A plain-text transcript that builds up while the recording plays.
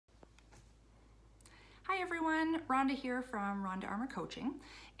Hi everyone, Rhonda here from Rhonda Armour Coaching,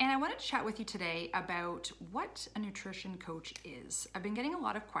 and I wanted to chat with you today about what a nutrition coach is. I've been getting a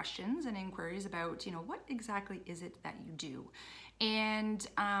lot of questions and inquiries about, what exactly is it that you do? And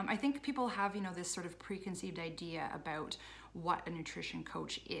I think people have, this sort of preconceived idea about what a nutrition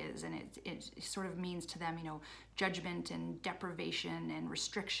coach is, and it sort of means to them, judgment and deprivation and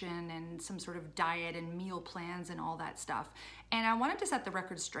restriction and some sort of diet and meal plans and all that stuff. And I wanted to set the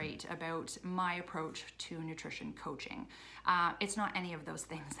record straight about my approach to nutrition coaching. It's not any of those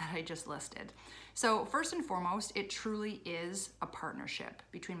things that I just listed. So first and foremost, it truly is a partnership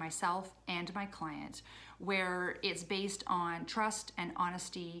between myself and my client, where it's based on trust and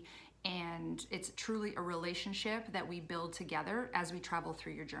honesty, and it's truly a relationship that we build together as we travel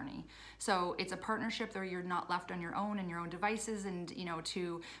through your journey. So it's a partnership where you're not left on your own and your own devices and,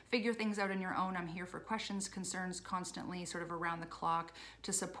 to figure things out on your own. I'm here for questions, concerns constantly, sort of around the clock,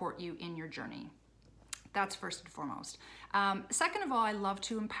 to support you in your journey. That's first and foremost. Second of all, I love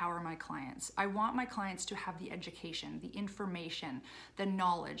to empower my clients. I want my clients to have the education, the information, the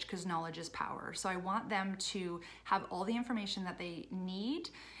knowledge, because knowledge is power. So I want them to have all the information that they need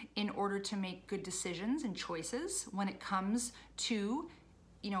in order to make good decisions and choices when it comes to,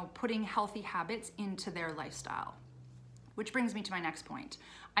 putting healthy habits into their lifestyle. Which brings me to my next point.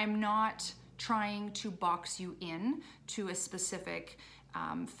 I'm not trying to box you in to a specific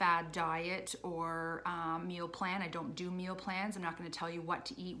fad diet or meal plan. I don't do meal plans. I'm not going to tell you what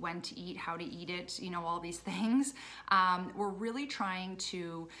to eat, when to eat, how to eat it, all these things. We're really trying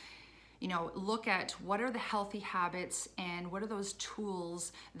to look at what are the healthy habits and what are those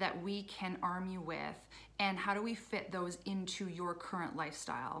tools that we can arm you with, and how do we fit those into your current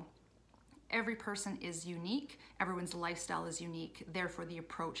lifestyle. Every person is unique, everyone's lifestyle is unique, therefore the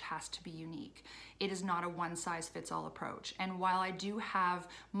approach has to be unique. It is not a one-size-fits-all approach. And while I do have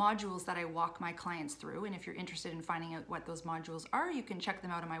modules that I walk my clients through, and if you're interested in finding out what those modules are, you can check them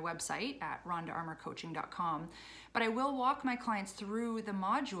out on my website at rhondaarmourcoaching.com. But I will walk my clients through the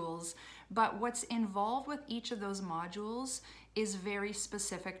modules, but what's involved with each of those modules is very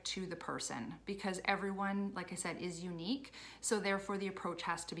specific to the person, because everyone, like I said, is unique. So therefore the approach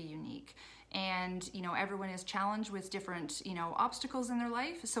has to be unique. And everyone is challenged with different obstacles in their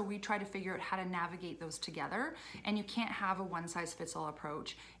life, so we try to figure out how to navigate those together. And you can't have a one-size-fits-all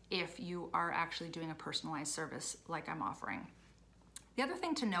approach if you are actually doing a personalized service like I'm offering. The other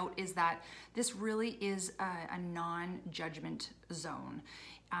thing to note is that this really is a non-judgment zone.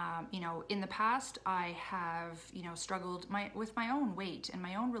 In the past, I have, struggled with my own weight and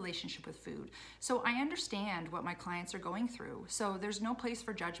my own relationship with food. So I understand what my clients are going through. So there's no place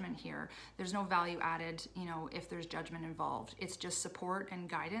for judgment here. There's no value added, if there's judgment involved. It's just support and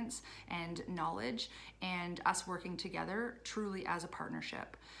guidance and knowledge and us working together truly as a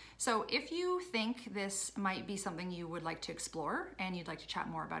partnership. So if you think this might be something you would like to explore and you'd like to chat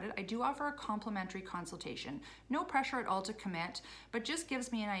more about it, I do offer a complimentary consultation. No pressure at all to commit, but just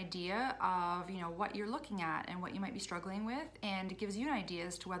gives me an idea of what you're looking at and what you might be struggling with, and it gives you an idea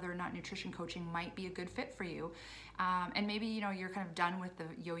as to whether or not nutrition coaching might be a good fit for you. And maybe you're kind of done with the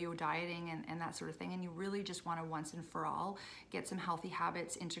yo-yo dieting and that sort of thing, and you really just want to once and for all get some healthy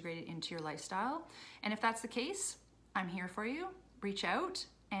habits integrated into your lifestyle. And if that's the case, I'm here for you. Reach out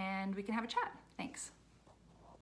and we can have a chat. Thanks.